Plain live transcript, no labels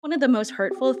One of the most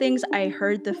hurtful things I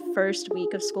heard the first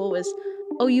week of school was,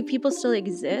 "Oh, you people still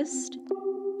exist?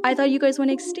 I thought you guys went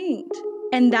extinct."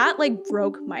 And that like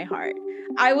broke my heart.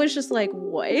 I was just like,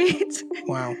 what?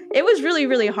 Wow. It was really,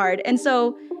 really hard. And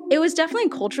so it was definitely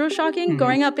cultural shocking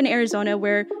growing up in Arizona,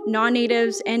 where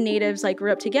non-natives and natives like grew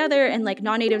up together, and like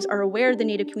non-natives are aware of the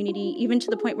native community, even to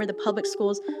the point where the public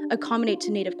schools accommodate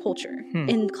to native culture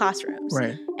in classrooms.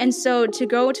 Right. And so to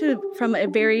go to from a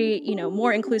very,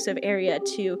 more inclusive area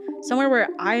to somewhere where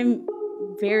I'm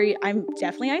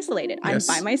definitely isolated. Yes.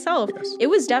 I'm by myself. Yes. It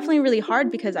was definitely really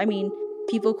hard because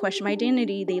people questioned my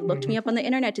identity. They looked me up on the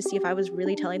internet to see if I was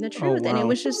really telling the truth. wow. And it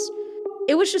was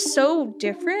just so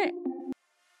different.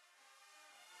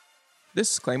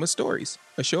 This is Claim of Stories,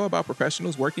 a show about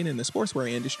professionals working in the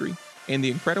sportswear industry and the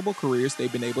incredible careers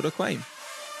they've been able to claim.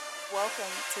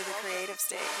 Welcome to the creative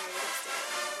stage.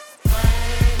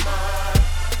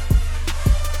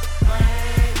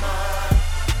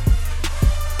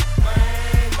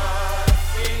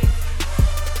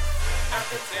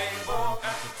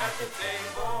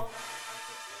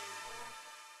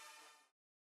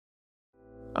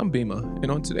 I'm Bima,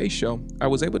 and on today's show, I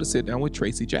was able to sit down with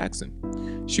Tracy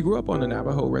Jackson. She grew up on the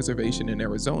Navajo Reservation in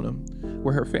Arizona,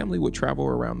 where her family would travel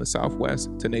around the Southwest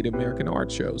to Native American art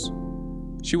shows.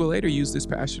 She will later use this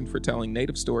passion for telling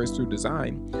Native stories through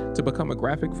design to become a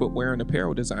graphic footwear and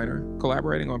apparel designer,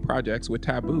 collaborating on projects with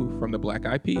Taboo from the Black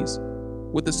Eyed Peas.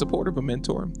 With the support of a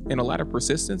mentor and a lot of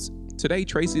persistence, today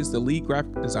Tracy is the lead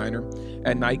graphic designer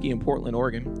at Nike in Portland,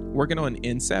 Oregon, working on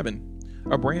N7,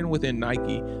 a brand within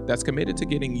Nike that's committed to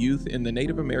getting youth in the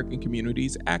Native American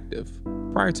communities active.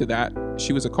 Prior to that,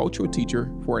 she was a cultural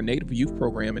teacher for a Native youth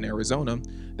program in Arizona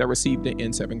that received an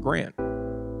N7 grant.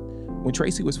 When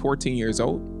Tracy was 14 years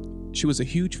old, she was a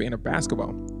huge fan of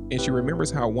basketball, and she remembers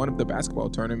how one of the basketball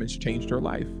tournaments changed her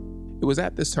life. It was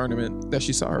at this tournament that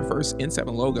she saw her first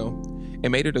N7 logo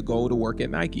and made it a goal to work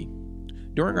at Nike.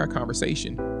 During our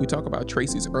conversation, we talk about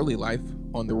Tracy's early life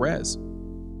on the res.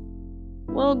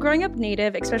 Well, growing up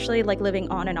Native, especially like living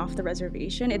on and off the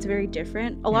reservation, it's very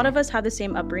different. A lot of us have the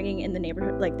same upbringing in the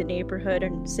neighborhood, like the neighborhood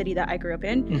and city that I grew up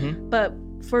in. But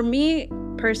for me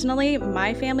personally,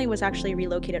 my family was actually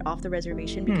relocated off the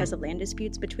reservation because of land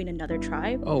disputes between another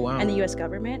tribe and the U.S.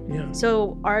 government. Yeah.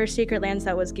 So our sacred lands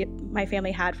that my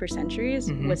family had for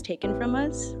centuries was taken from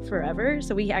us forever.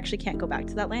 So we actually can't go back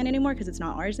to that land anymore because it's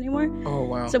not ours anymore. Oh,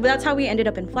 wow. So that's how we ended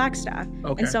up in Flagstaff.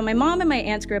 Okay. And so my mom and my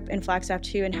aunts grew up in Flagstaff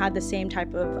too and had the same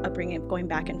type of upbringing going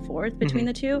back and forth between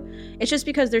the two. It's just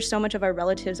because there's so much of our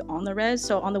relatives on the res.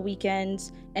 So on the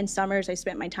weekends and summers, I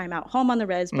spent my time out home on the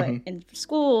res, but in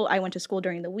school, I went to school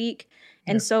during the week.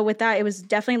 And so with that, it was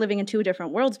definitely living in two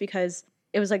different worlds because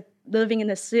it was like living in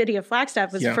the city of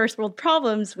Flagstaff was first world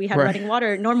problems. We had running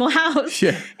water, normal house.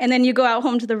 And then you go out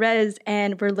home to the res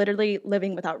and we're literally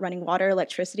living without running water,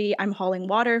 electricity. I'm hauling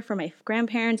water for my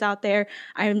grandparents out there.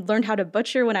 I learned how to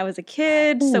butcher when I was a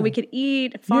kid so we could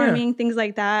eat, farming, things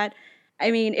like that. I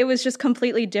mean, it was just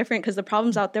completely different because the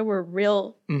problems out there were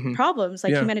real problems,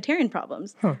 like humanitarian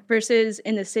problems, versus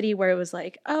in the city where it was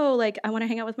like, oh, like I want to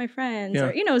hang out with my friends,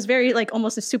 or it was very like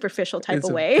almost a superficial type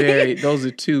of way. Those are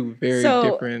two very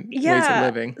different ways of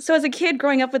living. So as a kid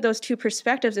growing up with those two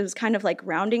perspectives, it was kind of like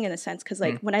grounding in a sense because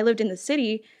like when I lived in the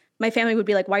city, my family would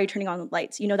be like, "Why are you turning on the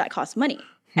lights? You know that costs money."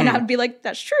 And I would be like,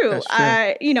 "That's true.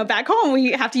 Back home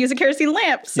we have to use a kerosene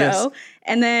lamp." So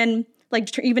and then.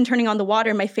 Like even turning on the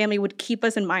water, my family would keep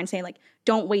us in mind saying like,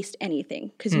 don't waste anything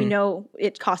because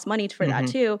it costs money for that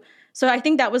too. So I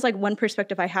think that was like one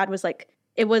perspective I had was like,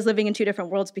 it was living in two different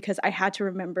worlds because I had to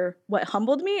remember what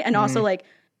humbled me and also like,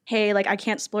 hey, like I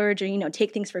can't splurge or,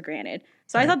 take things for granted.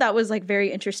 So I thought that was like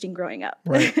very interesting growing up.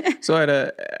 Right. So at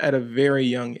a very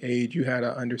young age, you had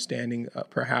an understanding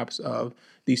perhaps of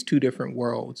these two different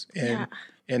worlds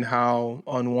and how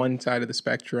on one side of the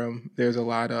spectrum, there's a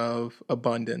lot of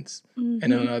abundance. And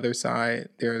on the other side,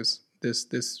 there's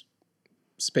this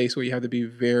space where you have to be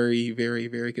very, very,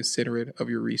 very considerate of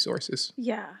your resources.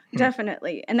 Yeah,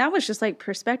 definitely. And that was just like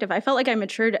perspective. I felt like I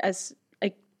matured as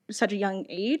like such a young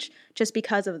age just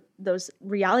because of those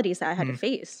realities that I had to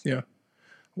face. Yeah.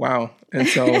 Wow. And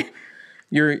so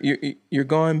you're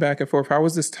going back and forth. How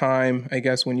was this time, I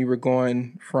guess, when you were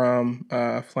going from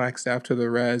Flagstaff to the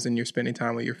res and you're spending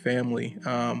time with your family?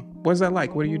 What was that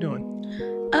like? What are you doing?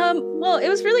 Well, it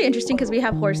was really interesting because we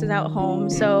have horses out home.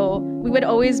 So we would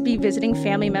always be visiting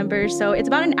family members. So it's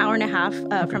about an hour and a half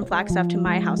from Flagstaff to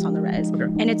my house on the res. Okay.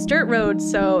 And it's dirt roads,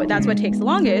 so that's what takes the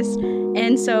longest.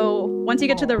 And so once you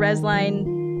get to the res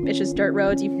line, it's just dirt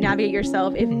roads. You navigate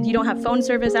yourself. If you don't have phone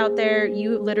service out there,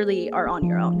 you literally are on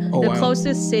your own. The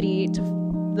closest city to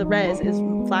the res is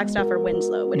Flagstaff or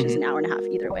Winslow, which is an hour and a half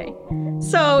either way.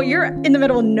 So you're in the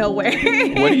middle of nowhere.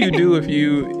 What do you do if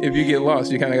you get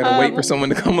lost? You kind of got to wait for someone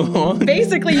to come along.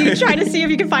 Basically, you try to see if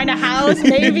you can find a house,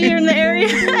 maybe in the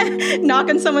area, knock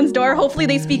on someone's door. Hopefully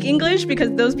they speak English,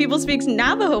 because those people speak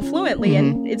Navajo fluently.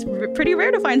 And it's pretty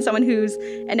rare to find someone who's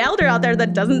an elder out there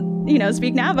that doesn't,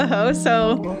 speak Navajo.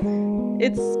 So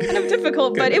it's kind of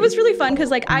difficult, but it was really fun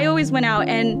because I always went out,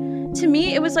 and to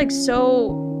me, it was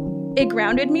it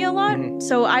grounded me a lot.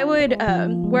 So I would,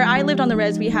 where I lived on the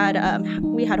res, we had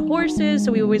horses.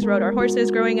 So we always rode our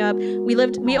horses growing up. We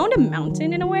owned a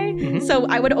mountain in a way. So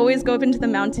I would always go up into the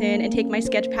mountain and take my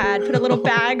sketch pad, put a little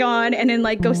bag on, and then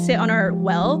go sit on our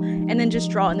well and then just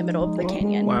draw in the middle of the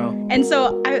canyon. Wow. And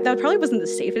so that probably wasn't the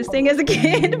safest thing as a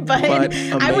kid, but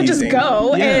I would just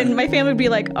go and my family would be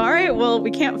like, all right, well, we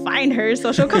can't find her,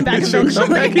 so she'll come back eventually.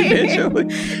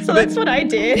 So that's what I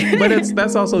did. But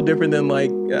that's also different than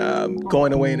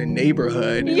going away in a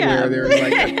neighborhood where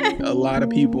there's a lot of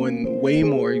people and way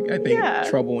more, I think,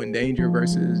 trouble and danger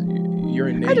versus you're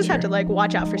in nature. I just had to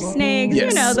watch out for snakes,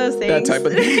 those things. That type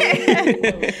of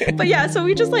thing. But yeah, so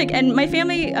we just and my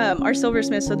family are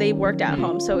silversmiths, so they worked at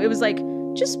home. So it was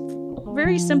just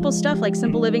very simple stuff,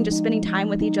 simple living, just spending time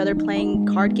with each other, playing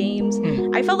card games.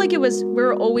 I felt like we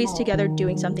were always together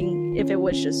doing something, if it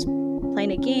was just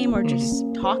playing a game or just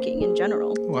talking in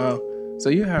general. Wow. So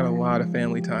you had a lot of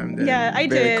family time then. Yeah, I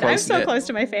did. I'm so close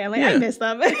to my family. Yeah. I miss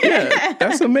them. Yeah,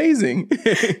 that's amazing.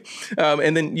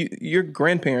 And then your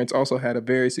grandparents also had a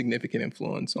very significant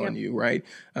influence on you, right?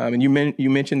 And you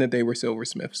mentioned that they were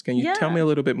silversmiths. Can you tell me a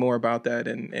little bit more about that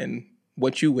and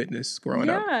what you witnessed growing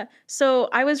up? Yeah. So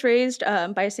I was raised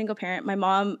by a single parent. My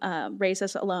mom raised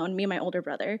us alone, me and my older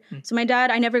brother. So my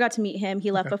dad, I never got to meet him. He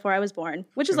left before I was born,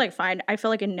 which is fine. I feel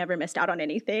like I never missed out on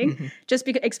anything, just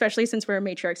because, especially since we're a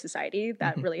matriarch society,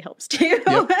 that really helps too.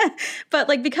 Yep.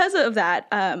 But because of that,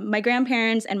 my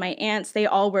grandparents and my aunts, they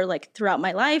all were throughout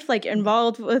my life,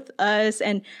 involved with us.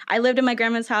 And I lived in my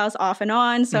grandma's house off and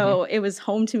on. So it was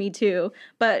home to me too.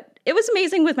 But it was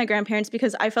amazing with my grandparents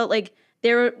because I felt like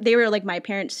they were like my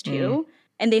parents too,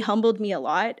 and they humbled me a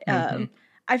lot.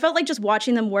 I felt like just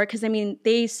watching them work, because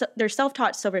they're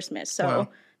self-taught silversmiths, so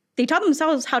they taught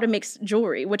themselves how to make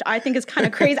jewelry, which I think is kind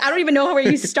of crazy. I don't even know where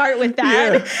you start with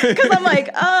that, because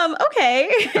I'm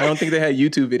okay. I don't think they had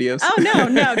YouTube videos. Oh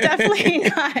no, definitely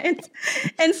not.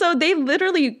 And so they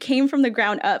literally came from the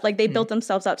ground up. They built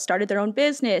themselves up, started their own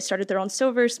business, started their own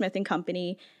silversmithing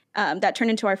company. That turned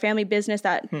into our family business,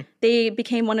 that they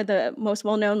became one of the most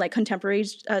well-known contemporary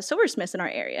silversmiths in our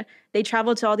area. They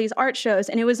traveled to all these art shows,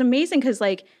 and it was amazing because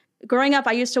growing up,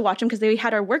 I used to watch them because they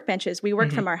had our workbenches. We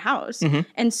worked from our house.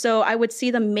 And so I would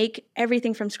see them make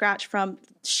everything from scratch, from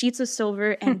sheets of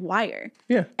silver and wire.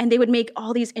 Yeah. And they would make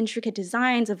all these intricate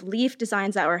designs of leaf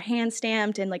designs that were hand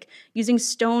stamped, and using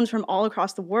stones from all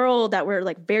across the world that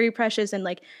were very precious. And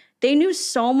they knew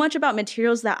so much about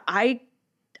materials that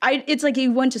it's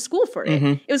you went to school for it.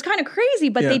 It was kind of crazy,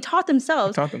 but they taught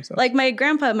themselves. My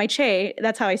grandpa, my Che,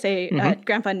 that's how I say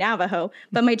Grandpa Navajo.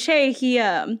 But my Che,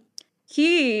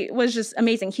 he was just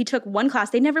amazing. He took one class.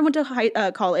 They never went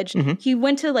to college. He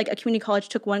went to a community college,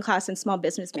 took one class in small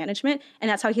business management,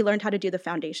 and that's how he learned how to do the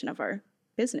foundation of our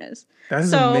business.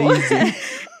 That's amazing.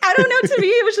 I don't know. To me,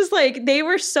 it was just they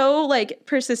were so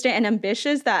persistent and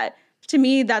ambitious that, to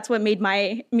me, that's what made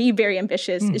me very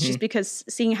ambitious. It's just because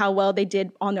seeing how well they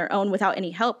did on their own without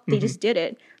any help, they just did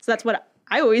it. So that's what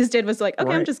I always did, was okay,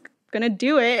 I'm just going to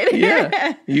do it.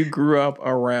 Yeah. You grew up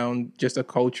around just a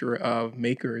culture of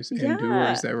makers and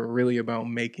doers that were really about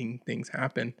making things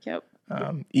happen. Yep.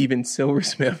 Even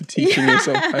silversmith, teaching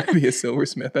yourself how to be a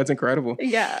silversmith. That's incredible.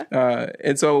 Yeah.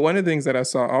 And so one of the things that I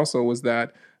saw also was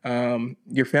that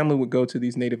your family would go to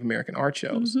these Native American art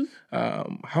shows.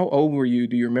 How old were you?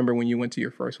 Do you remember when you went to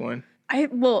your first one? I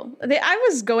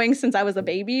was going since I was a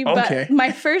baby, but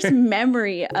my first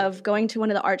memory of going to one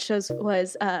of the art shows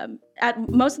was at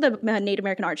most of the Native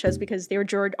American art shows, because they were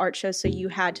juror art shows, so you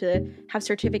had to have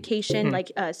certification,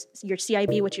 your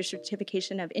CIB, which is your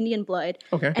certification of Indian blood,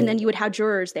 and then you would have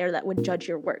jurors there that would judge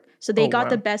your work. So they got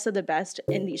the best of the best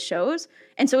in these shows,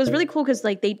 and so it was really cool because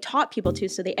they taught people too,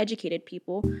 so they educated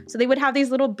people. So they would have these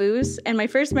little booths, and my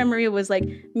first memory was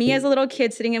me as a little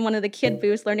kid sitting in one of the kid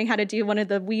booths learning how to do one of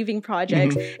the weaving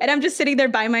projects, and I'm just sitting there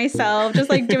by myself, just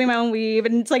doing my own weave,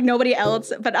 and it's nobody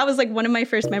else. But that was one of my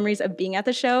first memories of being at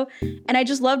the show. And I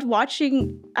just loved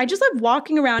watching. I just loved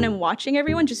walking around and watching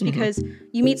everyone, just because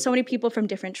you meet so many people from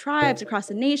different tribes across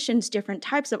the nations, different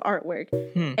types of artwork.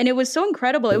 And it was so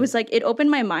incredible. It was it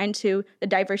opened my mind to the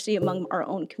diversity among our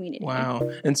own community. Wow.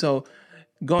 And so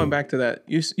going back to that,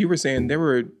 you were saying there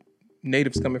were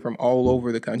natives coming from all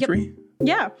over the country?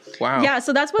 Yeah. Wow. Yeah.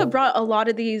 So that's what brought a lot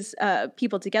of these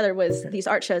people together was these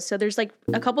art shows. So there's like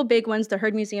a couple big ones. The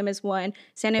Heard Museum is one.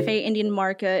 Santa Fe Indian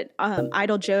Market,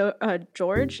 Idol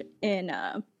George in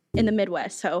the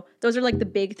Midwest. So those are like the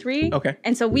big three. Okay.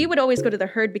 And so we would always go to the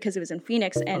Heard because it was in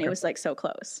Phoenix and it was like so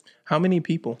close. How many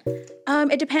people?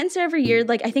 It depends every year.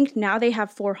 Like I think now they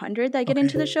have 400 that get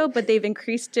into the show, but they've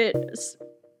increased it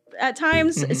at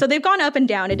times. So they've gone up and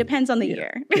down. It depends on the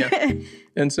year. Yeah.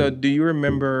 And so do you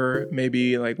remember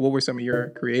maybe like what were some of your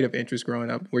creative interests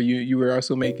growing up? Were you were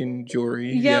also making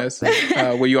jewelry? Yep. Yes.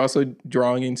 Were you also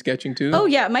drawing and sketching too? Oh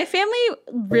yeah. My family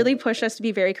really pushed us to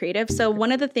be very creative. So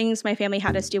one of the things my family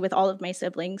had us do with all of my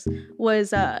siblings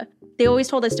was they always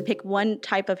told us to pick one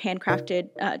type of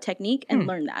handcrafted technique and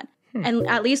learn that. And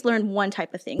at least learn one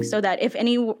type of thing so that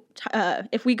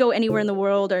if we go anywhere in the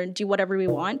world or do whatever we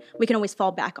want, we can always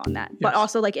fall back on that. Yes. But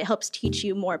also like it helps teach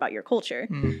you more about your culture.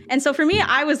 And so for me,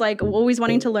 I was like always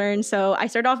wanting to learn. So I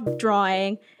started off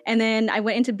drawing and then I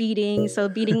went into beading. So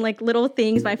beading like little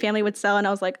things my family would sell. And I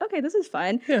was like, okay, this is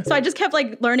fun. Yeah. So I just kept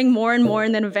like learning more and more.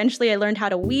 And then eventually I learned how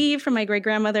to weave from my great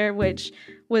grandmother, which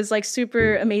was like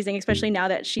super amazing, especially now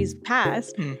that she's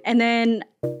passed. And then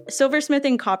silversmith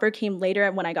and copper came later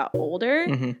when I got older,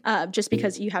 just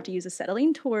because you have to use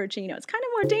acetylene torch and, it's kind of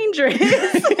more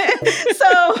dangerous.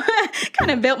 So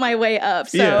kind of built my way up.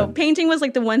 So painting was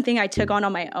like the one thing I took on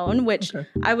my own, which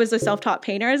I was a self-taught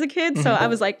painter as a kid. So I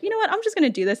was like, you know what, I'm just going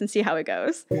to do this and see how it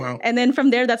goes. Wow. And then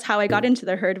from there, that's how I got into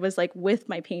the Heard was like with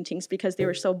my paintings because they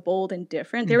were so bold and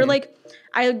different. They were like,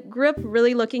 I grew up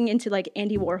really looking into like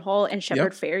Andy Warhol and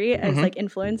Shepard Fairey as like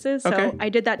influences. So I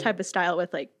did that type of style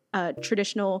with like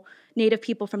traditional native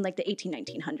people from like the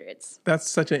 1900s. That's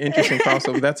such an interesting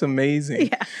crossover. That's amazing.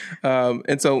 Yeah.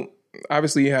 And so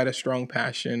obviously you had a strong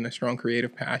passion, a strong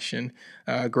creative passion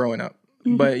growing up.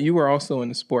 But you were also in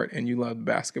the sport and you loved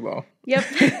basketball.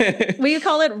 Yep. We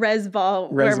call it res ball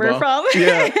where we're from.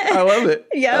 Yeah, I love it.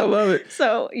 Yep. I love it.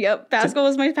 So, basketball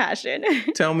was my passion.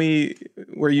 Tell me,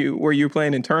 were you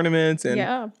playing in tournaments? And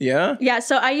Yeah,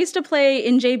 so I used to play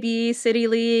in JB, City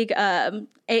League,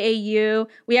 AAU.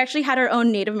 We actually had our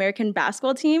own Native American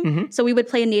basketball team. So we would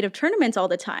play in Native tournaments all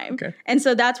the time. Okay. And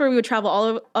so that's where we would travel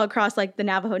all across like the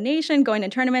Navajo Nation, going to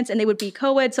tournaments, and they would be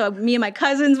co-ed. So me and my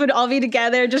cousins would all be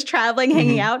together, just traveling,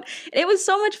 hanging out. And it was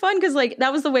so much fun because like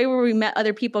that was the way where we met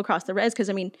other people across the res. Because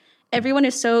I mean, everyone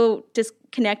is so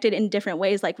disconnected in different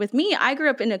ways. Like with me, I grew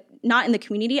up not in the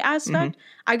community aspect.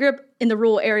 I grew up in the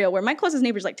rural area where my closest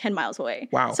neighbor is like 10 miles away.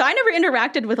 Wow. So I never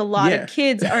interacted with a lot of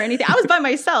kids or anything. I was by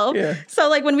myself. So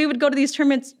like when we would go to these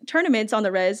tournaments on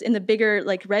the res in the bigger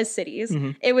like res cities,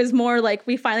 it was more like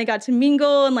we finally got to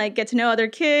mingle and like get to know other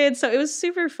kids. So it was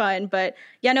super fun. But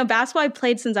basketball I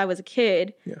played since I was a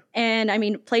kid. And I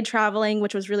mean, played traveling,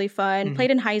 which was really fun.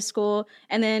 Played in high school.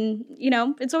 And then,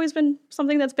 it's always been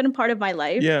something that's been a part of my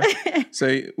life. Yeah.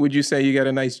 So would you say you got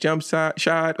a nice jump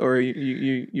shot or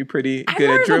you pretty good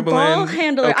at dribbling? I'm more of a ball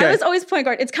handler. Okay. I was always point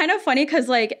guard. It's kind of funny because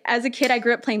like as a kid, I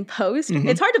grew up playing post.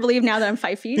 It's hard to believe now that I'm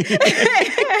 5 feet.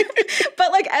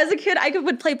 But like as a kid, I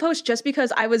would play post just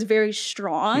because I was very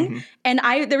strong. And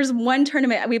there was one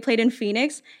tournament we played in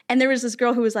Phoenix and there was this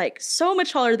girl who was like so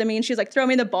much taller than me and she was like, throw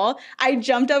me the ball. I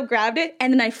jumped up, grabbed it,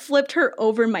 and then I flipped her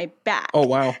over my back. Oh,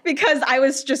 wow. Because I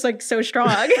was just like so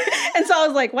strong. And so I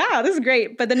was like, wow, this is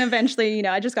great. But then eventually,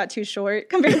 I just got too short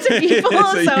compared to people.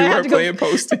 so you I had weren't to playing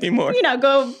post anymore.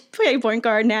 Go play point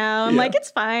guard now. I'm like,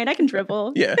 it's fine. I can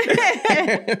dribble. Yeah.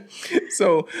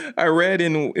 So I read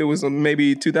it was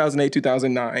maybe 2008,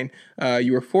 2009.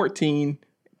 You were 14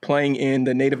 playing in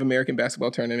the Native American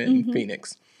basketball tournament in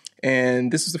Phoenix.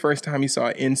 And this is the first time you saw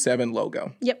an N7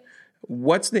 logo. Yep.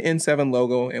 What's the N7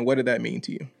 logo and what did that mean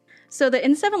to you? So the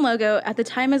N7 logo, at the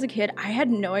time as a kid, I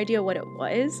had no idea what it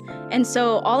was. And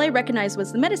so all I recognized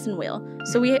was the medicine wheel.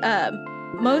 So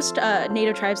most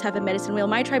Native tribes have a medicine wheel.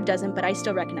 My tribe doesn't, but I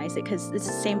still recognize it because it's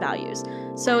the same values.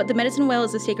 So the medicine wheel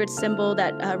is a sacred symbol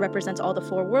that represents all the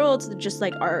 4 worlds, just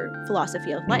like our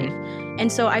philosophy of life.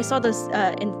 And so I saw this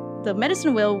in the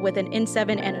medicine wheel with an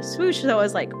N7 and a swoosh. So I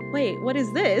was like, wait, what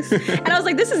is this? And I was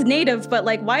like, this is natives, but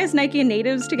like, why is Nike and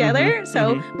natives together?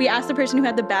 So we asked the person who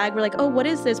had the bag, we're like, oh, what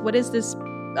is this? What is this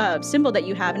symbol that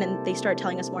you have? And then they started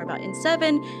telling us more about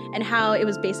N7 and how it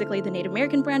was basically the Native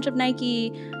American branch of Nike.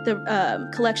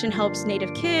 The collection helps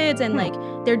Native kids and like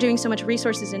they're doing so much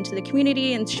resources into the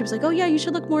community. And she was like, oh yeah, you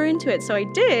should look more into it. So I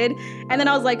did. And then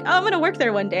I was like, oh, I'm going to work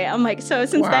there one day. I'm like, so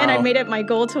since then I made it my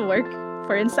goal to work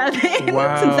for N7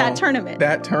 since that tournament.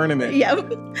 That tournament. Yep.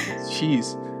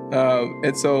 Jeez.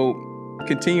 And so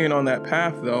continuing on that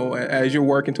path, though, as you're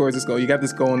working towards this goal, you got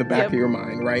this goal in the back of your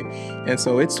mind, right? And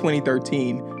so it's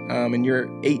 2013. and you're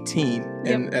 18.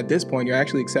 And at this point, you're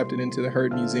actually accepted into the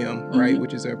Hurd Museum, right?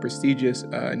 Which is a prestigious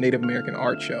Native American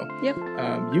art show. Yep.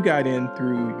 You got in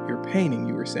through your painting,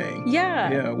 you were saying.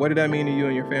 Yeah. Yeah. What did that mean to you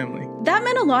and your family? That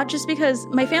meant a lot just because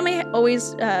my family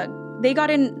always, they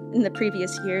got in the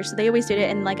previous year, so they always did it,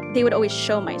 and like they would always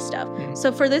show my stuff.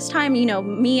 So for this time, you know,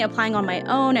 me applying on my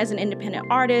own as an independent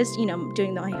artist, you know,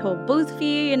 doing my whole booth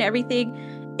fee and everything,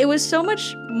 it was so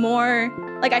much more,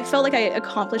 like I felt like I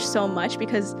accomplished so much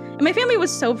and my family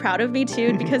was so proud of me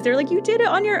too, because they're like, you did it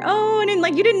on your own and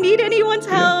like you didn't need anyone's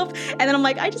help. And then I'm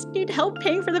like, I just need help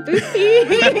paying for the booth fee.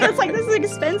 It's like, this is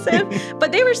expensive.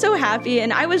 But they were so happy,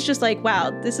 and I was just like,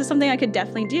 wow, this is something I could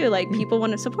definitely do. Like people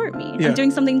want to support me. I'm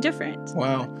doing something different.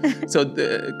 Wow. So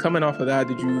coming off of that,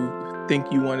 did you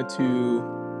think you wanted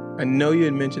to, I know you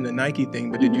had mentioned the Nike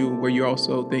thing, but were you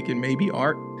also thinking maybe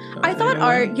art? I thought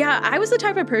art, yeah. I was the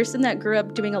type of person that grew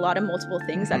up doing a lot of multiple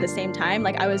things at the same time.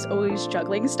 Like I was always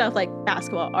juggling stuff like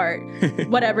basketball, art,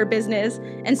 whatever, business.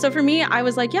 And so for me, I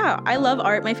was like, yeah, I love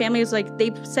art. My family was like,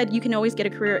 they said you can always get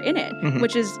a career in it,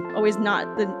 which is always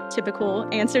not the typical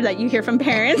answer that you hear from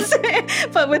parents.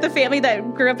 But with a family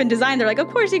that grew up in design, they're like, of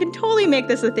course, you can totally make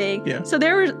this a thing. Yeah. So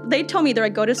they told me, they're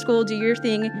like, go to school, do your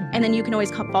thing, and then you can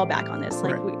always fall back on this.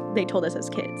 Like they told us as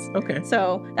kids. Okay.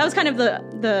 So that was kind of the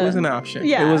it was an option.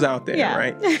 Yeah. It was out there,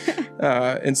 right?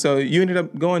 And so you ended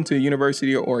up going to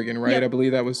University of Oregon, right? Yep. I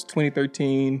believe that was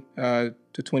 2013 to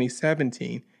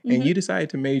 2017. And you decided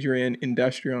to major in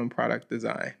industrial and product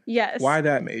design. Yes. Why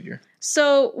that major?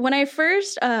 So when I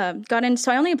first got in,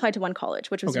 so I only applied to one college,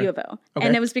 which was U of O.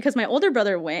 And it was because my older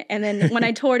brother went. And then when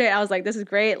I toured it, I was like, this is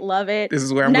great. Love it. This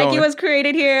is where I'm going. Nike was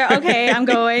created here. Okay, I'm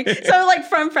going. So like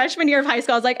from freshman year of high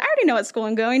school, I was like, I already know what school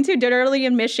I'm going to. Did early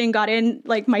admission, got in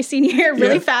like my senior year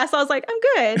really fast. So I was like, I'm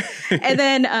good. And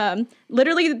then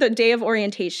literally the day of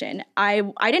orientation, I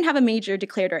didn't have a major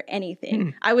declared or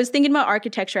anything. I was thinking about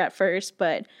architecture at first,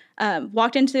 but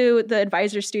walked into the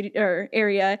advisor studio or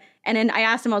area, and then I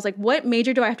asked him, I was like, what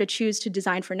major do I have to choose to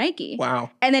design for Nike?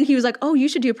 Wow. And then he was like, oh, you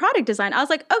should do product design. I was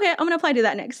like, okay, I'm going to apply to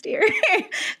that next year.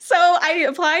 So I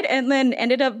applied and then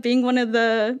ended up being one of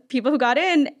the people who got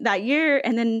in that year,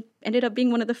 and then ended up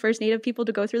being one of the first Native people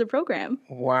to go through the program.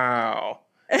 Wow.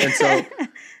 And so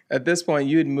at this point,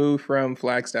 you had moved from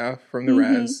Flagstaff, from the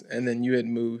res, and then you had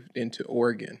moved into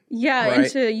Oregon. Yeah, right?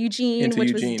 into Eugene,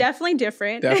 which was definitely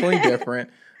different. Definitely different.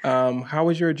 How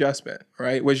was your adjustment,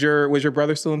 right? Was your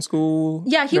brother still in school?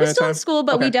 Yeah, he was still in school,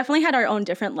 but we definitely had our own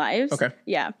different lives. Okay.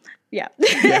 Yeah.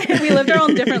 We lived our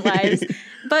own different lives.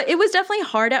 But it was definitely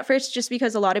hard at first just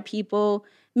because a lot of people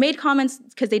made comments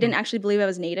because they didn't actually believe I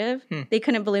was Native. They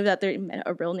couldn't believe that they met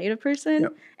a real Native person.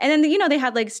 Yep. And then, they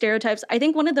had like stereotypes. I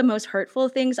think one of the most hurtful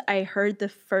things I heard the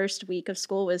first week of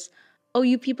school was, oh,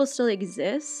 you people still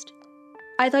exist?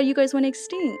 I thought you guys went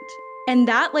extinct. And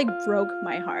that like broke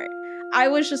my heart. I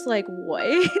was just like,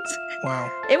 what? Wow.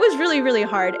 It was really, really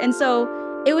hard. And so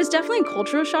it was definitely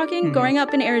cultural shocking growing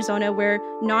up in Arizona, where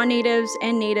non-natives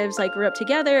and natives like grew up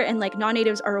together, and like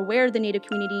non-natives are aware of the Native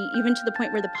community, even to the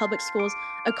point where the public schools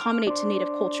accommodate to Native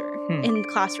culture in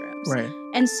classrooms. Right.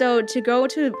 And so to go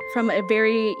from a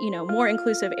very, more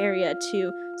inclusive area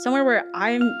to somewhere where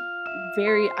I'm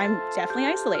definitely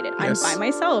isolated. Yes. I'm by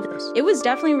myself. Yes. It was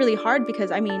definitely really hard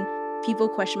because people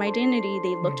questioned my identity.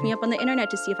 They looked me up on the internet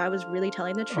to see if I was really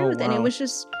telling the truth. Oh, wow. And it was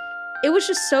just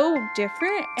so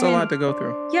different. It's a lot to go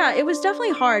through. Yeah, it was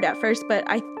definitely hard at first, but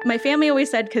my family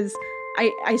always said, because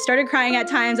I started crying at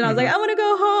times and I was like, I want to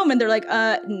go home. And they're like,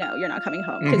 no, you're not coming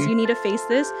home, because you need to face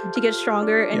this to get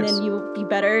stronger, and then you'll be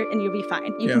better and you'll be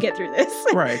fine. You can get through this.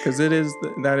 Right, because that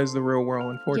is the real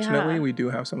world. Unfortunately, we do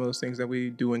have some of those things that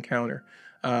we do encounter.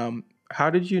 How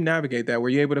did you navigate that? Were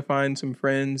you able to find some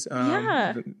friends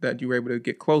that you were able to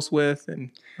get close with?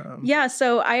 And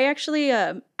so I actually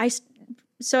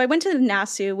So I went to the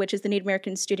NASU, which is the Native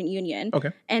American Student Union. Okay.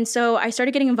 And so I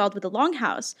started getting involved with the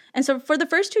Longhouse. And so for the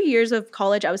first 2 years of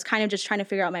college, I was kind of just trying to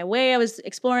figure out my way. I was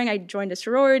exploring. I joined a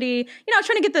sorority. I was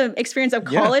trying to get the experience of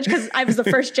college because I was the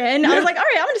first gen. I was like, all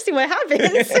right, I'm going to see what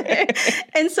happens.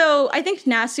 And so I think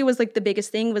NASU was like the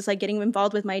biggest thing, was like getting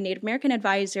involved with my Native American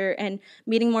advisor and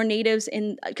meeting more natives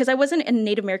because I wasn't a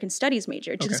Native American studies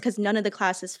major, just because none of the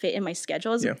classes fit in my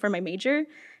schedules for my major.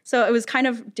 So it was kind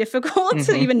of difficult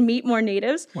to even meet more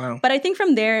natives. Wow. But I think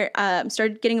from there,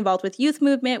 started getting involved with Youth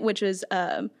Movement, which is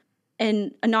a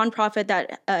nonprofit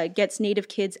that gets Native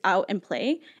kids out and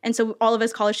play. And so all of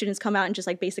us college students come out and just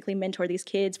like basically mentor these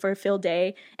kids for a field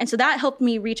day. And so that helped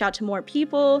me reach out to more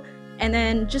people. And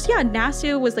then just,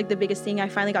 NASU was like the biggest thing. I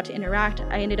finally got to interact.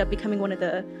 I ended up becoming one of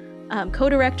the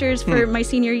co-directors for my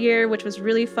senior year, which was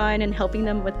really fun, and helping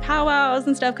them with powwows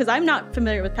and stuff, because I'm not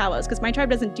familiar with powwows because my tribe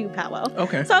doesn't do powwow.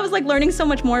 Okay. So I was like learning so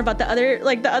much more about the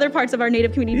other parts of our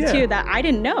Native community too that I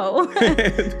didn't know.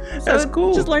 That's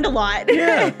cool. Just learned a lot.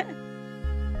 Yeah.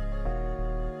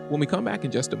 When we come back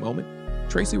in just a moment,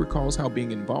 Tracy recalls how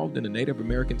being involved in the Native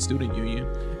American Student Union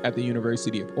at the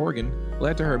University of Oregon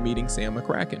led to her meeting Sam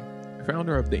McCracken,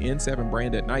 founder of the N7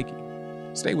 brand at Nike.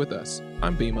 Stay with us.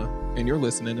 I'm Bima, and you're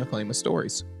listening to Claim of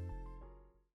Stories.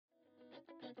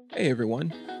 Hey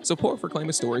everyone. Support for Claim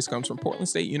of Stories comes from Portland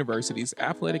State University's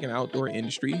Athletic and Outdoor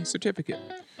Industry Certificate.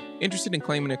 Interested in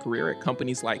claiming a career at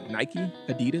companies like Nike,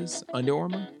 Adidas, Under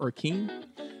Armour, or Keen?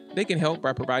 They can help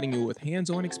by providing you with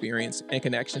hands-on experience and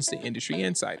connections to industry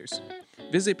insiders.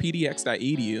 Visit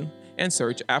pdx.edu and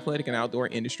search Athletic and Outdoor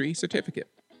Industry Certificate.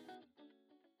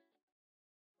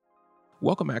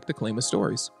 Welcome back to Claim of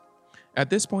Stories. At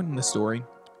this point in the story,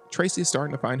 Tracy is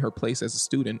starting to find her place as a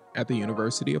student at the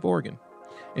University of Oregon,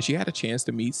 and she had a chance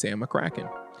to meet Sam McCracken,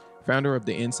 founder of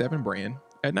the N7 brand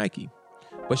at Nike,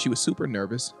 but she was super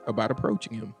nervous about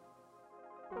approaching him.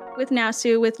 With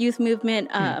NASU, with youth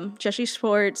movement, Jesse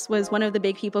Schwartz was one of the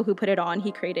big people who put it on.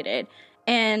 He created it.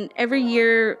 And every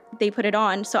year they put it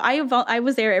on. So I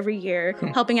was there every year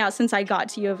helping out since I got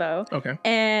to U of O. Okay.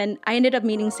 And I ended up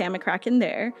meeting Sam McCracken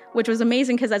there, which was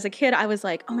amazing because as a kid, I was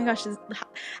like, oh my gosh,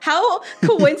 how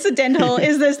coincidental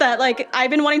is this that like I've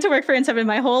been wanting to work for N7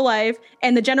 my whole life,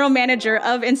 and the general manager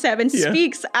of N7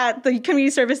 speaks at the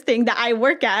community service thing that I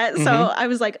work at. So I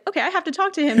was like, okay, I have to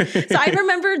talk to him. So I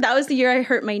remember that was the year I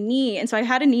hurt my knee. And so I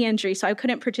had a knee injury, so I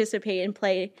couldn't participate and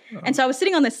play. And so I was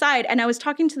sitting on the side and I was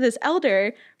talking to this elder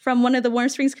from one of the Warm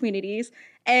Springs communities,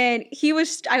 and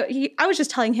I was just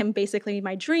telling him basically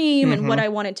my dream and what I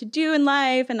wanted to do in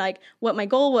life and like what my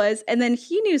goal was. And then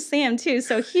he knew Sam too,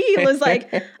 so he was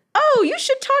like, oh, you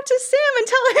should talk to Sam and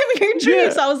tell him your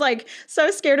dreams. So I was like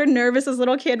so scared and nervous as a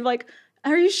little kid, like,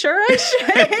 are you sure I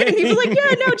should? And he was like,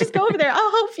 yeah, no, just go over there.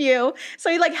 I'll help you. So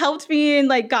he like helped me and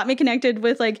like got me connected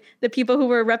with like the people who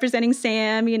were representing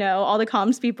Sam, you know, all the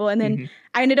comms people. And then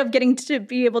I ended up getting to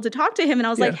be able to talk to him. And I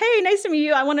was like, hey, nice to meet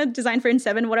you. I want to design for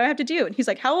N7. What do I have to do? And he's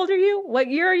like, how old are you? What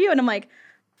year are you? And I'm like,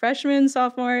 freshman,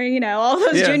 sophomore, you know, all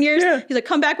those juniors. Yeah. He's like,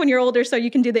 come back when you're older so you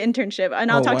can do the internship.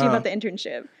 And I'll talk to you about the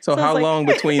internship. So how long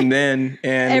between then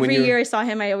and every year I saw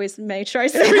him, I always made sure I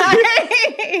said hi.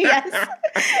 Yes.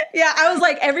 Yeah, I was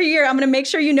like, every year I'm going to make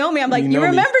sure you know me. I'm like, you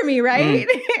remember me, right?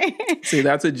 See,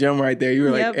 that's a gem right there. You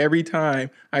were like, every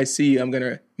time I see you, I'm going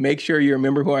to make sure you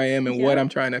remember who I am and what I'm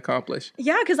trying to accomplish.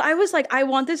 Yeah, because I was like, I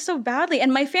want this so badly.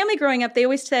 And my family growing up, they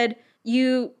always said,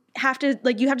 you have to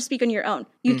speak on your own.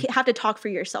 You have to talk for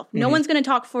yourself. No one's going to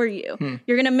talk for you.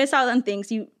 You're going to miss out on things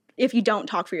if you don't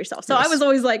talk for yourself. So I was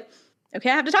always like, okay,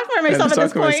 I have to talk for myself at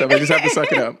this point. I just have to suck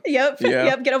it up. Yep.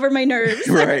 Get over my nerves.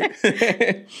 Right.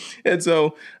 And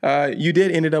so you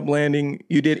did end up landing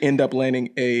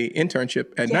a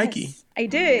internship at Nike. I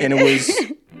did. And it was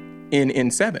in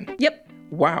N7. Yep.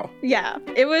 Wow. Yeah,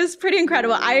 it was pretty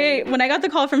incredible. When I got the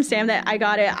call from Sam that I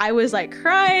got it, I was like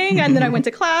crying, and then I went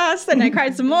to class and I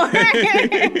cried some more.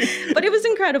 But it was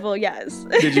incredible. Yes.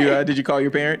 Did you call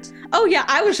your parents? Oh yeah,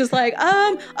 I was just like,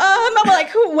 I'm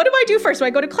like, what do I do first? Do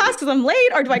I go to class because I'm late,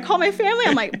 or do I call my family?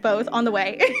 I'm like, both on the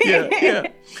way. Yeah.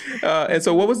 And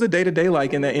so, what was the day-to-day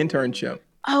like in that internship?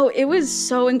 Oh, it was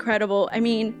so incredible. I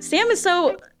mean, Sam is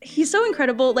he's so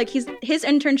incredible. Like his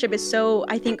internship is so,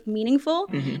 I think, meaningful,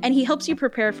 and he helps you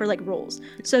prepare for like roles.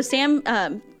 So Sam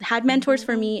had mentors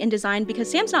for me in design because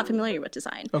Sam's not familiar with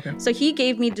design. Okay. So he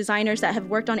gave me designers that have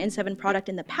worked on N7 product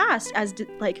in the past, as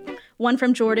like one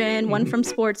from Jordan, one from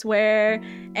sportswear,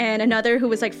 and another who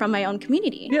was like from my own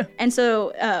community. Yeah. And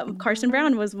so Carson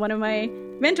Brown was one of my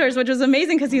mentors, which was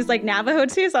amazing because he's like Navajo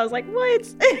too. So I was like, what?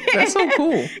 That's so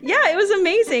cool. Yeah, it was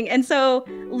amazing. And so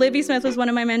Libby Smith was one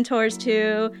of my mentors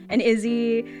too, and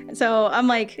Izzy. And so I'm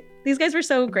like, these guys were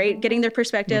so great getting their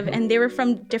perspective, and they were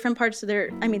from different parts of they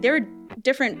were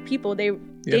different people. They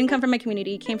didn't come from my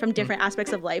community, came from different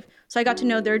aspects of life. So I got to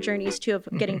know their journeys too of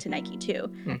getting to Nike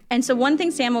too. And so one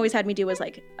thing Sam always had me do was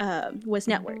like, was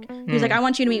network. He was like, I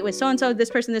want you to meet with so-and-so,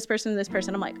 this person, this person, this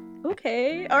person. I'm like,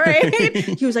 okay, all right.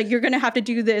 He was like, you're going to have to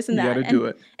do this and that. You got to do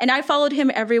it. And I followed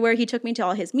him everywhere. He took me to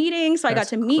all his meetings. So I got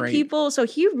to meet people. So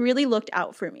he really looked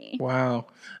out for me. Wow.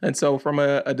 And so from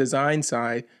a design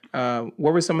side,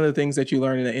 what were some of the things that you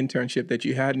learned in the internship that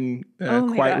you hadn't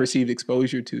quite received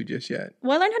exposure to just yet? that?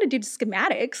 Well, I learned how to do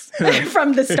schematics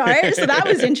from the start, so that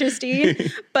was interesting.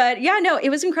 But yeah, no, it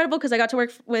was incredible because I got to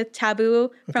work with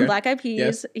Taboo from Black Eyed Peas.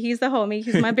 Yes. He's the homie.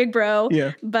 He's my big bro.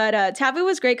 Yeah. But Taboo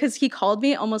was great because he called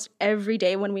me almost every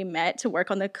day when we met to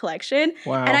work on the collection.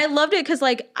 Wow. And I loved it because,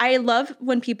 like, I love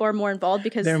when people are more involved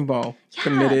because they're involved,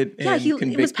 committed, and he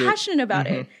convicted. was passionate about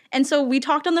it. And so we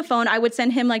talked on the phone. I would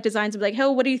send him like designs and be like, hey,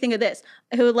 what do you think of this?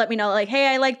 He would let me know like, hey,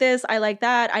 I like this. I like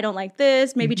that. I don't like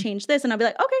this. Maybe change this. And I'd be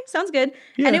like, okay, sounds good.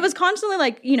 Yeah. And it was constantly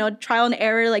like, you know, trial and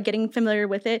error, like getting familiar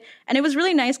with it. And it was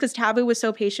really nice because Taboo was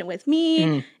so patient with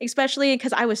me, especially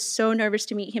because I was so nervous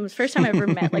to meet him. It was the first time I ever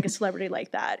met like a celebrity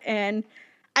like that. And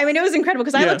I mean, it was incredible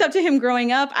because I looked up to him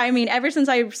growing up. I mean, ever since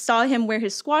I saw him wear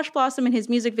his squash blossom in his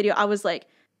music video, I was like,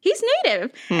 he's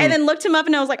native. And then looked him up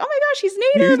and I was like, oh my gosh, he's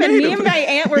native. And me and my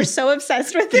aunt were so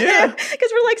obsessed with it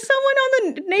because we're like, someone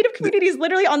on the native community is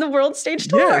literally on the world stage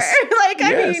tour. Like,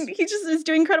 I mean, he just is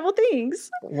doing incredible things.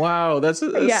 Wow. That's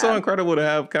so incredible to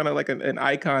have kind of like an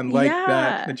icon like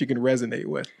that you can resonate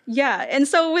with. Yeah. And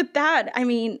so with that, I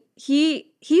mean,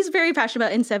 he's very passionate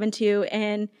about N7 too.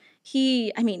 And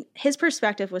his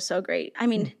perspective was so great. I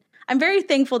mean, I'm very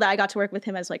thankful that I got to work with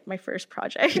him as like my first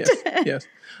project. Yes.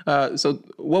 So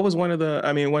what was one of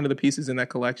the pieces in that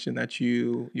collection that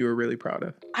you were really proud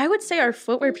of? I would say our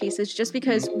footwear pieces, just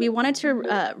because we wanted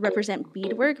to represent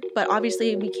beadwork, but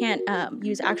obviously we can't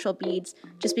use actual beads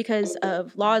just because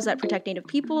of laws that protect Native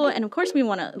people. And of course we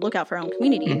want to look out for our own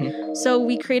community. So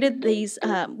we created these,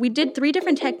 we did 3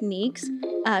 different techniques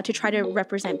to try to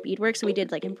represent beadwork. So we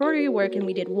did like embroidery work and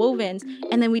we did wovens,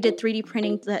 and then we did 3D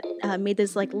printing that made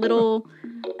this like little,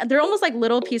 they're almost like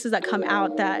little pieces that come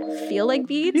out that feel like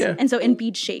beads. And so in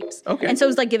bead shapes. And so it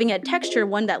was like giving it a texture,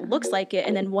 one that looks like it,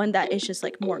 and then one that is just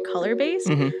like more color based.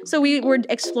 So we were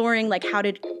exploring like how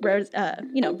to,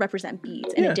 represent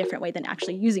beads in a different way than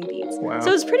actually using beads. Wow. So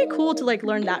it was pretty cool to like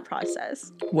learn that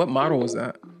process. What model was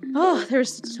that? Oh,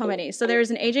 there's so many. So there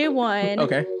was an AJ1.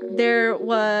 Okay. There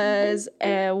was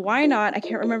a Why Not? I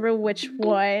can't remember what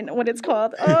it's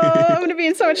called. Oh, I'm going to be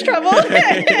in so much trouble.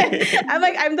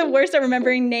 I'm the worst at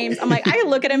remembering names. I'm like, I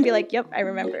look at it and be like, yep, I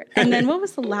remember. And then what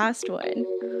was the last one?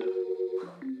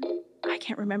 I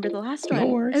can't remember the last one. No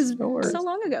worries. So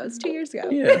long ago. It's 2 years ago.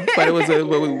 Yeah,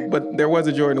 but but there was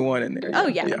a Jordan 1 in there. Oh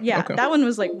yeah. Okay. That one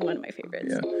was like one of my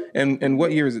favorites. Yeah. And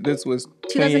what year is it? This was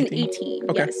 2018.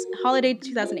 Okay. Yes, holiday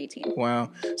 2018.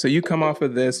 Wow. So you come off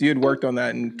of this. You had worked on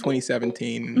that in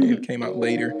 2017. It came out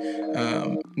later.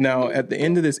 Now, at the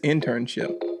end of this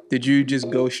internship, did you just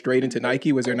go straight into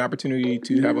Nike? Was there an opportunity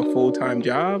to have a full-time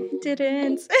job?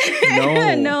 Didn't.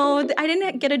 No. No, I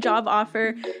didn't get a job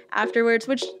offer afterwards,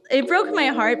 which it broke my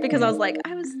heart because I was like,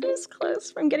 I was this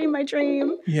close from getting my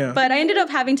dream. Yeah. But I ended up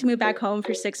having to move back home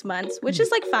for 6 months, which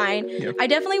is like fine. Yeah. I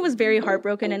definitely was very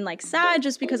heartbroken and like sad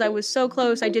just because I was so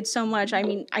close. I did so much. I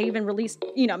mean, I even released,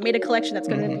 made a collection that's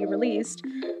going to be released.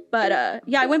 But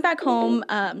I went back home.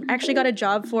 Actually got a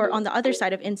job on the other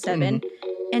side of N7.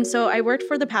 And so I worked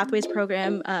for the Pathways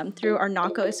program through our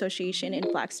NACO association in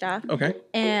Flagstaff. Okay.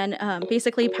 And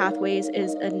basically Pathways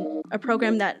is a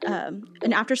program that,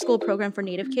 an after-school program for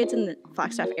Native kids in the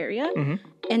Flagstaff area.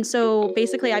 And so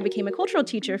basically I became a cultural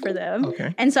teacher for them.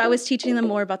 Okay. And so I was teaching them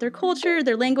more about their culture,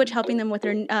 their language, helping them with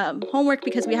their homework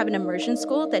because we have an immersion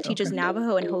school that teaches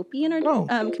Navajo and Hopi in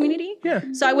our community. Yeah.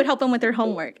 So I would help them with their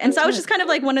homework. And so I was just kind of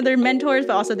like one of their mentors,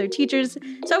 but also their teachers.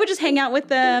 So I would just hang out with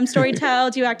them,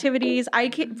 storytell, do activities. I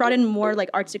brought in more like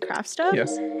arts and crafts stuff.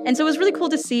 Yes. And so it was really cool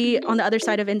to see on the other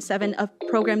side of N7 a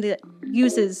program that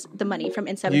uses the money from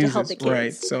N7 to help the kids.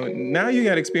 Right. So now you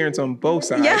got experience on both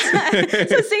sides. Yeah.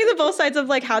 So seeing the both sides of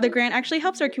like how the grant actually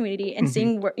helps our community and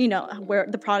seeing where, where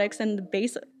the products and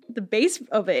the base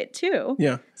of it too.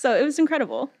 Yeah. So it was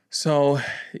incredible. So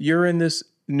you're in this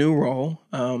new role.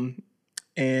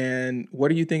 And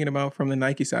what are you thinking about from the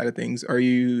Nike side of things? Are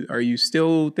you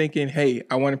still thinking, hey,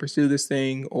 I want to pursue this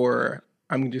thing, or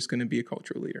I'm just going to be a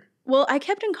cultural leader? Well, I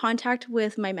kept in contact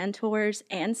with my mentors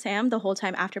and Sam the whole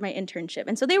time after my internship.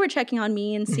 And so they were checking on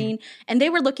me and seeing, and they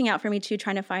were looking out for me too,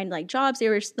 trying to find like jobs. They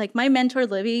were like, my mentor,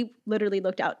 Livy, literally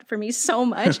looked out for me so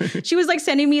much. She was like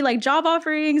sending me like job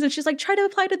offerings and she's like, try to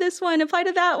apply to this one, apply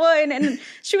to that one. And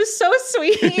she was so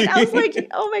sweet. I was like,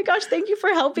 oh my gosh, thank you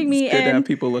for helping me. It's good to have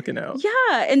people looking out.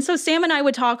 Yeah. And so Sam and I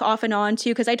would talk off and on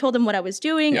too, because I told him what I was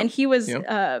doing and he was,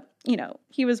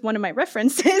 he was one of my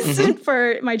references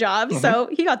for my job. So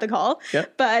he got the call.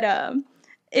 Yep. But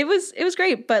it was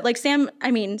great. But like Sam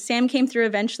came through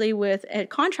eventually with a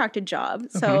contracted job.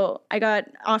 So I got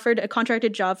offered a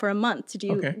contracted job for a month to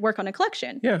do work on a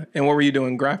collection. Yeah. And what were you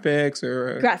doing? Graphics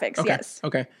or? Graphics, yes.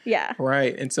 Okay. Yeah.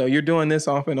 Right. And so you're doing this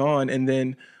off and on. And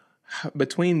then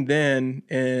between then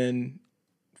and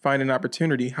find an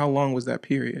opportunity, how long was that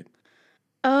period?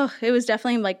 Oh, it was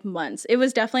definitely like months. It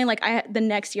was definitely like the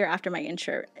next year after my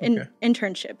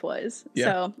internship was. Yeah.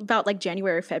 So about like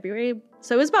January or February.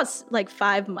 So it was about like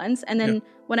 5 months. And then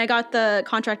when I got the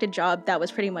contracted job, that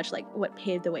was pretty much like what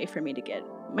paved the way for me to get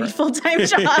my full-time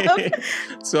job.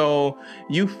 So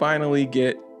you finally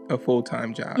get a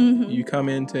full-time job. Mm-hmm. You come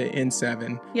into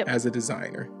N7 as a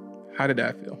designer. How did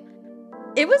that feel?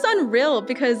 It was unreal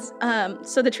because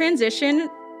so the transition,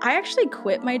 I actually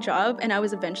quit my job and I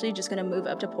was eventually just going to move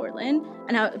up to Portland.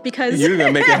 And because you're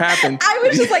going to make it happen. I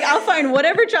was just like, I'll find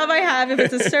whatever job I have. If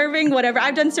it's a serving, whatever.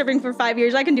 I've done serving for 5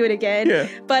 years. I can do it again. Yeah.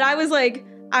 But I was like,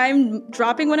 I'm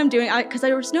dropping what I'm doing because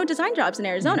there was no design jobs in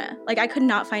Arizona. Like I could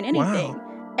not find anything.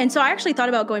 Wow. And so I actually thought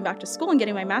about going back to school and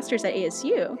getting my master's at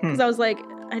ASU because I was like,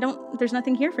 there's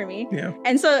nothing here for me. Yeah.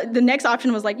 And so the next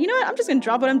option was like, you know what? I'm just going to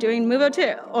drop what I'm doing, move out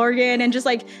to Oregon and just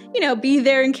like, be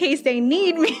there in case they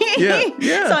need me. Yeah.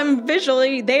 Yeah. So I'm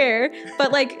visually there.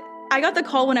 But like, I got the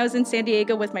call when I was in San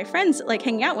Diego with my friends, like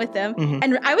hanging out with them. Mm-hmm.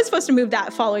 And I was supposed to move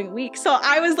that following week. So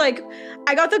I was like,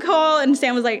 I got the call and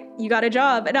Sam was like, you got a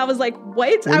job. And I was like,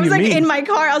 what? I was like in my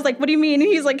car. I was like, what do you mean? And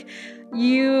he's like,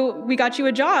 we got you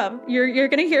a job. You're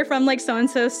going to hear from like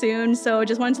so-and-so soon. So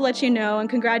just wanted to let you know and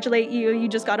congratulate you. You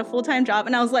just got a full-time job.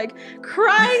 And I was like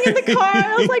crying in the car.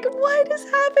 I was like, what is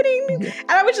happening?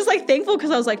 And I was just like thankful because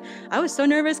I was like, I was so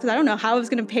nervous because I don't know how I was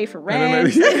going to pay for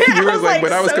rent. You were like,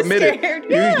 but I was so committed.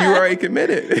 Yeah. You already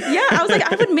committed. Yeah. I was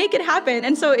like, I would make it happen.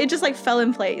 And so it just like fell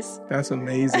in place. That's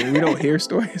amazing. We don't hear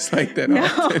stories like that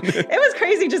often. It was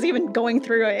crazy just even going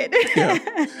through it.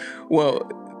 Yeah. Well,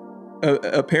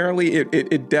 apparently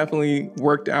it definitely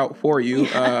worked out for you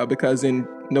because in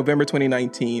November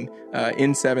 2019,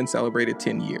 N7 celebrated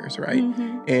 10 years, right?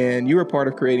 Mm-hmm. And you were part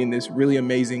of creating this really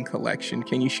amazing collection.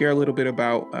 Can you share a little bit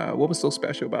about what was so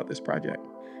special about this project?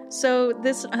 So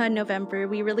this November,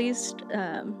 we released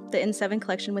the N7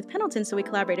 collection with Pendleton. So we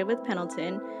collaborated with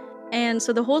Pendleton. And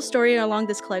so the whole story along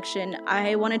this collection,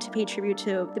 I wanted to pay tribute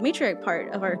to the matriarch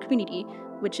part of our community,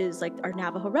 which is like our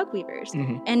Navajo rug weavers.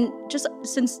 Mm-hmm. And just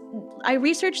since I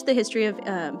researched the history of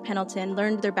Pendleton,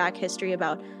 learned their back history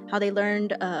about how they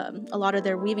learned a lot of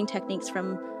their weaving techniques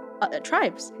from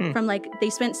tribes. From like, they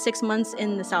spent 6 months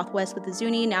in the Southwest with the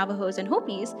Zuni, Navajos, and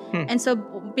Hopis. And so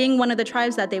being one of the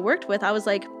tribes that they worked with, I was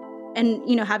like,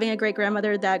 and, having a great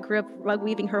grandmother that grew up rug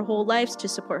weaving her whole life to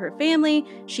support her family.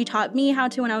 She taught me how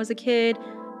to when I was a kid.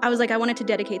 I was like, I wanted to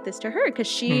dedicate this to her because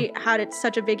she had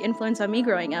such a big influence on me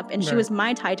growing up, and she was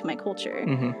my tie to my culture.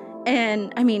 Mm-hmm.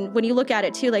 And I mean, when you look at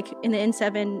it too, like in the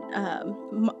N7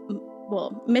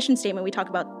 mission statement, we talk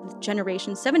about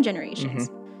generations, 7 generations.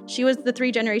 Mm-hmm. She was the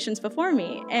 3 generations before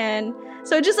me. And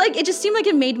so it just seemed like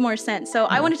it made more sense. So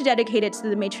I wanted to dedicate it to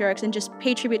the matriarchs and just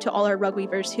pay tribute to all our rug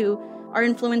weavers who are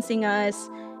influencing us.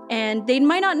 And they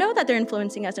might not know that they're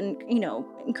influencing us and,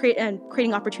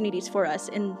 creating opportunities for us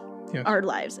in our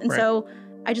lives. And so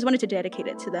I just wanted to dedicate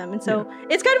it to them. And so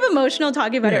it's kind of emotional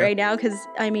talking about it right now because,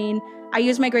 I mean, I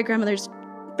use my great-grandmother's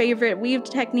favorite weave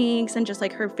techniques and just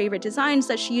like her favorite designs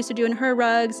that she used to do in her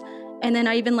rugs. And then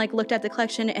I even like looked at the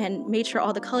collection and made sure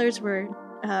all the colors were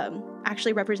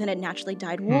actually represented naturally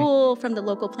dyed wool from the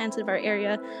local plants of our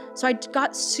area. So I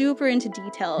got super into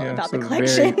detail about the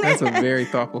collection. That's a very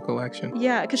thoughtful collection.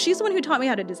 Yeah, because she's the one who taught me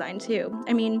how to design too.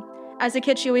 I mean, as a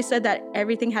kid, she always said that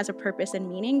everything has a purpose and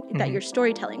meaning that you're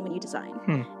storytelling when you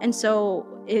design. And so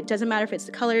it doesn't matter if it's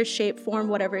the color, shape, form,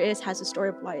 whatever it is, has a story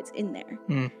of why it's in there.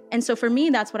 And so for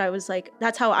me, that's what I was like,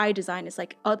 that's how I design. It's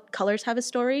like colors have a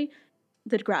story,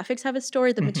 the graphics have a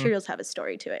story, the materials have a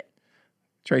story to it.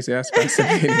 Tracy, that's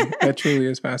fascinating. That truly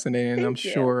is fascinating. And I'm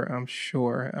sure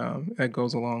that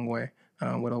goes a long way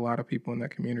with a lot of people in that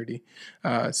community.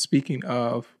 Speaking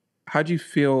of, how'd you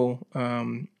feel,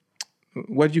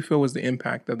 what did you feel was the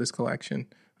impact of this collection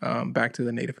back to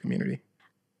the Native community?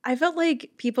 I felt like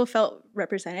people felt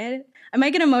represented. I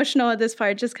might get emotional at this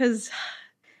part just because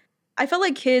I felt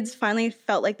like kids finally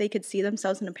felt like they could see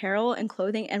themselves in apparel and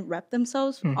clothing and rep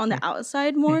themselves on the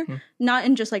outside more, not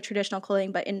in just like traditional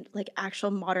clothing, but in like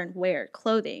actual modern wear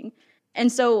clothing.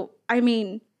 And so, I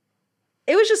mean,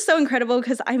 it was just so incredible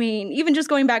because, I mean, even just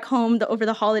going back home over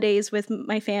the holidays with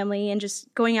my family and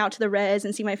just going out to the res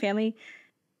and see my family,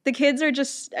 the kids are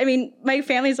just, I mean, my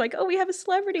family's like, oh, we have a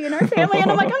celebrity in our family. And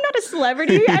I'm like, I'm not a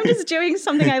celebrity. I'm just doing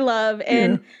something I love.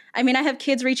 And I mean, I have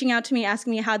kids reaching out to me,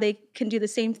 asking me how they can do the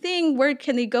same thing. Where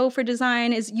can they go for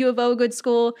design? Is U of O a good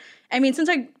school? I mean, since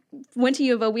I went to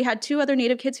U of O, we had 2 other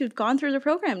Native kids who've gone through the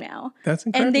program now. That's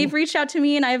incredible. And they've reached out to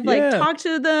me and I've like talked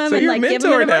to them so and you're like given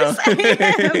them advice.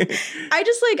 I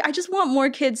just want more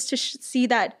kids to see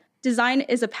that design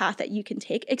is a path that you can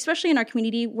take, especially in our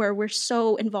community where we're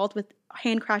so involved with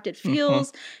handcrafted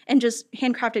feels and just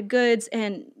handcrafted goods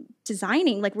and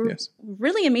designing. Like we're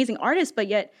really amazing artists, but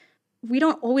yet we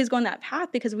don't always go on that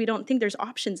path because we don't think there's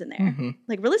options in there,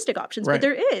 like realistic options, but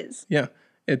there is. Yeah.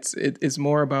 It's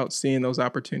more about seeing those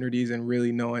opportunities and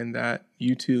really knowing that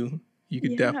you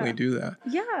could definitely do that.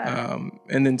 Yeah.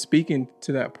 And then speaking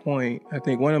to that point, I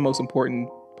think one of the most important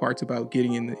parts about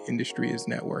getting in the industry is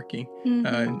networking.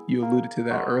 You alluded to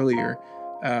that earlier.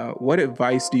 What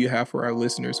advice do you have for our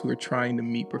listeners who are trying to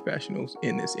meet professionals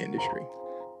in this industry?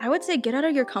 I would say get out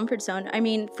of your comfort zone. I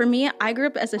mean, for me, I grew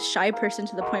up as a shy person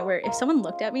to the point where if someone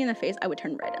looked at me in the face, I would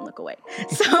turn red and look away.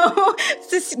 So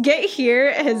just get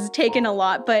here has taken a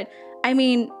lot. But I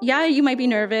mean, yeah, you might be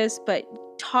nervous, but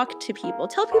talk to people.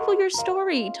 Tell people your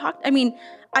story.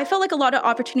 I felt like a lot of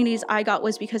opportunities I got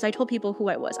was because I told people who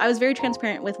I was. I was very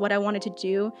transparent with what I wanted to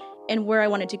do and where I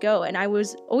wanted to go. And I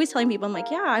was always telling people, I'm like,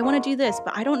 yeah, I want to do this,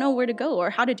 but I don't know where to go or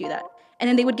how to do that. And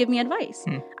then they would give me advice.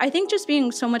 I think just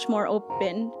being so much more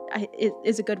open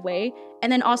is a good way.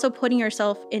 And then also putting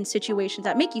yourself in situations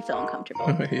that make you feel uncomfortable,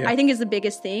 I think is the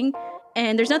biggest thing.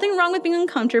 And there's nothing wrong with being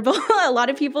uncomfortable. A lot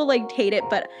of people hate it,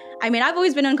 but I mean, I've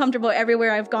always been uncomfortable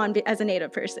everywhere I've gone as a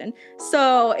Native person.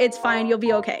 So it's fine, you'll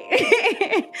be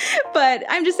okay. But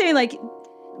I'm just saying,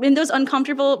 in those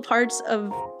uncomfortable parts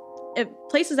of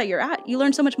places that you're at, you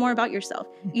learn so much more about yourself.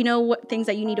 You know what things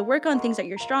that you need to work on, things that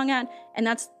you're strong at, and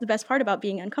that's the best part about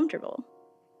being uncomfortable.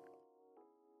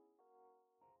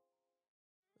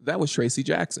 That was Tracy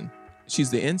Jackson. She's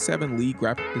the N7 lead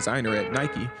graphic designer at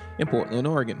Nike in Portland,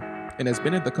 Oregon, and has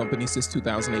been at the company since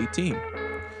 2018.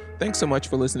 Thanks so much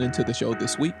for listening to the show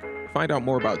this week. Find out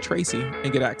more about Tracy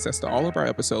and get access to all of our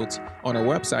episodes on our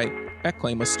website at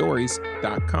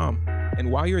claimastories.com. And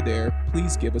while you're there,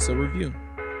 please give us a review.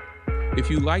 If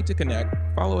you'd like to connect,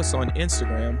 follow us on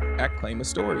Instagram at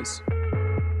claimastories.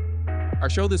 Our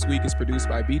show this week is produced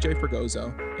by BJ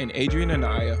Fregoso and Adrian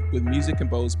Anaya, with music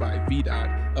composed by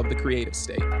VDOT of The Creative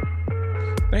State.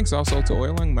 Thanks also to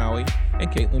Oilang Maui and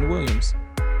Caitlin Williams.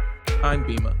 I'm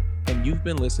Bima, and you've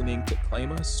been listening to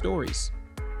Claima Stories.